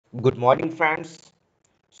Good morning, friends.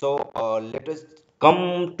 Let us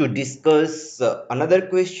come to discuss another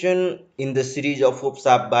question in the series of Oops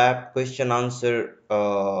ABAP question answer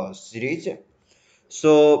series.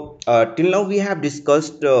 Till now we have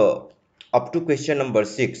discussed up to question number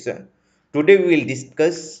 6. Today we will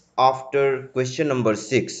discuss after question number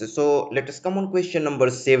 6. So, let us come on question number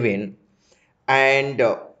 7 and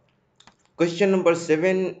question number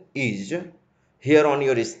 7 is here on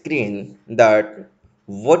your screen that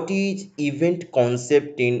what is event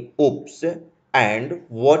concept in OOPS and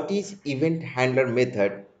what is event handler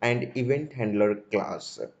method and event handler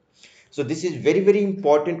class. So this is very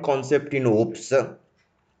important concept in OOPS,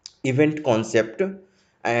 event concept,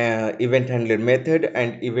 event handler method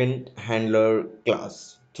and event handler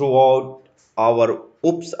class. Throughout our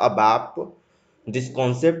OOPS ABAP, this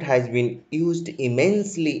concept has been used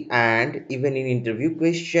immensely, and even in interview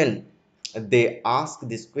question they ask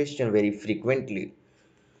this question very frequently.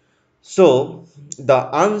 So the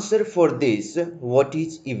answer for this, what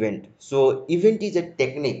is event? So event is a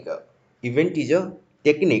technique. Event is a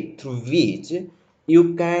technique through which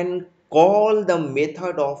you can call the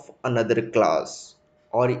method of another class,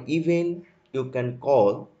 or even you can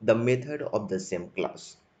call the method of the same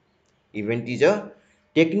class. Event is a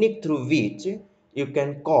technique through which you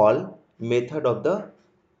can call method of the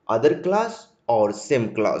other class or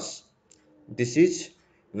same class. This is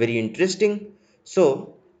very interesting.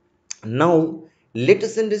 So now let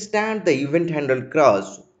us understand the event handler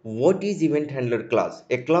class. What is event handler class?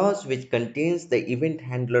 A class which contains the event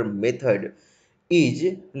handler method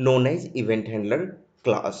is known as event handler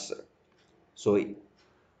class. So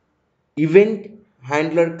event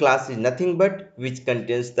handler class is nothing but which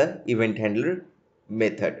contains the event handler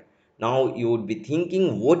method. Now you would be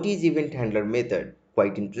thinking, what is event handler method?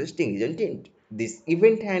 Quite interesting, isn't it? This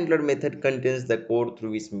event handler method contains the code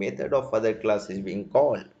through which method of other class is being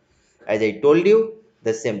called. As I told you,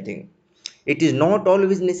 the same thing. It is not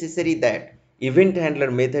always necessary that event handler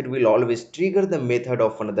method will always trigger the method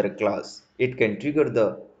of another class. It can trigger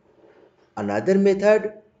the another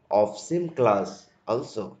method of same class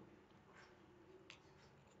also.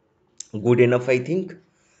 Good enough, I think.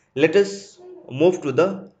 Let us move to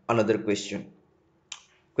the another question.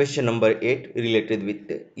 Question number 8 related with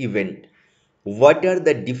the event. What are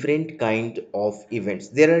the different kind of events?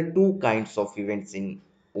 There are two kinds of events in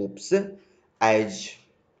OOPS, as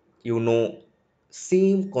you know,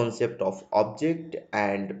 same concept of object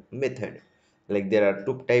and method. Like there are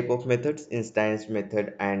two type of methods, instance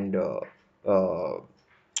method and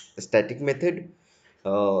static method.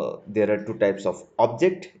 There are two types of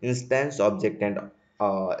object, instance object and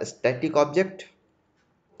static object,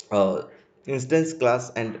 uh, instance class,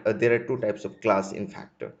 and there are two types of class, in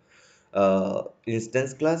fact,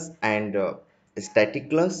 instance class and static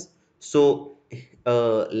class. So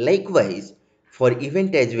likewise for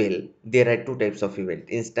event as well, there are two types of event,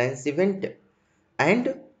 instance event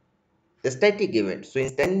and static event. So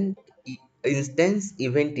instance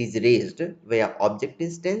event is raised via object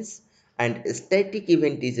instance and static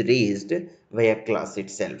event is raised via class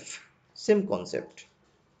itself. Same concept,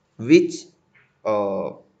 which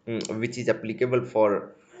which is applicable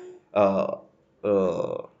for uh,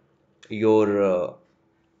 uh, your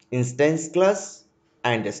instance class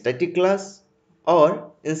and a static class,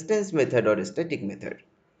 or instance method or static method.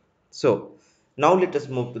 So now let us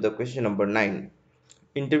move to the question number 9.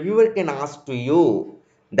 Interviewer can ask to you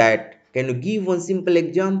that can you give one simple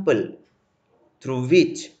example through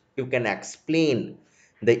which you can explain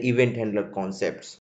the event handler concepts.